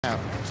out.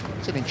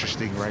 It's an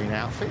interesting rain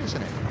outfit,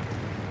 isn't it?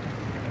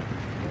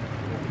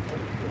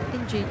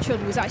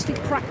 Chun was actually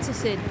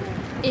practicing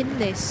in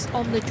this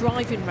on the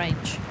driving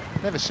range.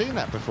 Never seen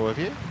that before, have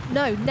you?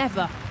 No,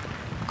 never.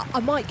 I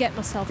might get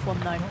myself one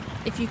though,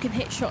 if you can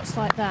hit shots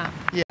like that.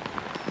 Yeah.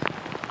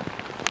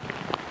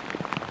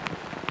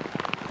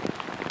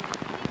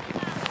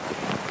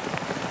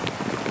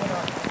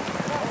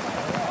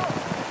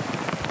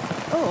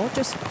 Or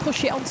just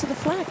push it onto the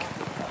flag.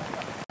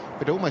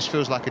 It almost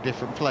feels like a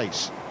different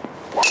place.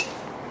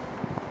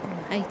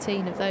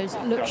 18 of those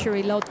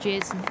luxury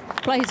lodges, and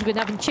players have been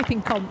having chipping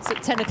comps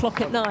at 10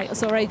 o'clock at night. I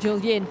saw Angel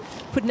Yin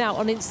putting out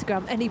on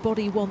Instagram,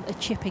 anybody want a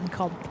chipping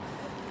comp?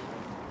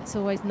 It's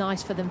always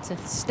nice for them to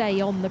stay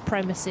on the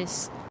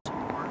premises.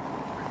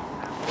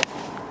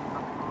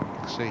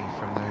 See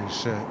from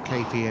those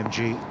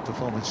KPMG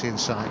performance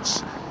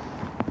insights,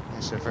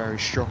 it's a very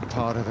strong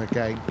part of the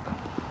game,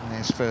 and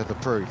there's further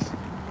proof.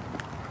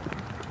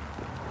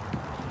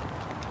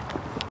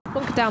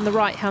 Bunker down the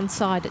right-hand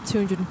side at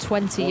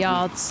 220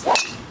 yards.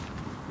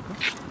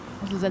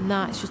 Other than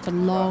that, it's just a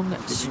long,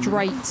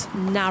 straight,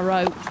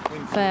 narrow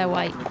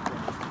fairway.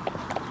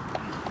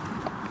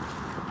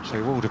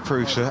 So all the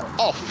proofs are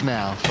off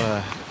now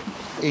for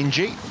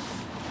Inji.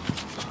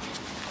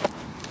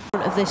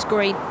 Front of this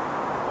green.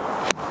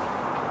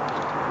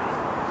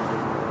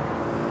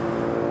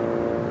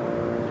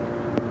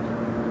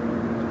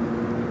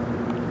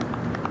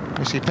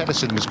 You see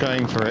Pedersen was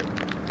going for it.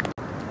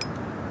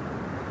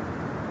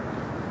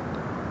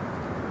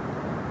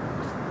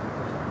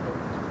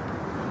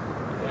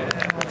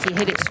 If you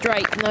hit it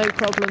straight, no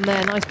problem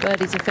there. Nice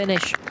birdie to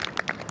finish.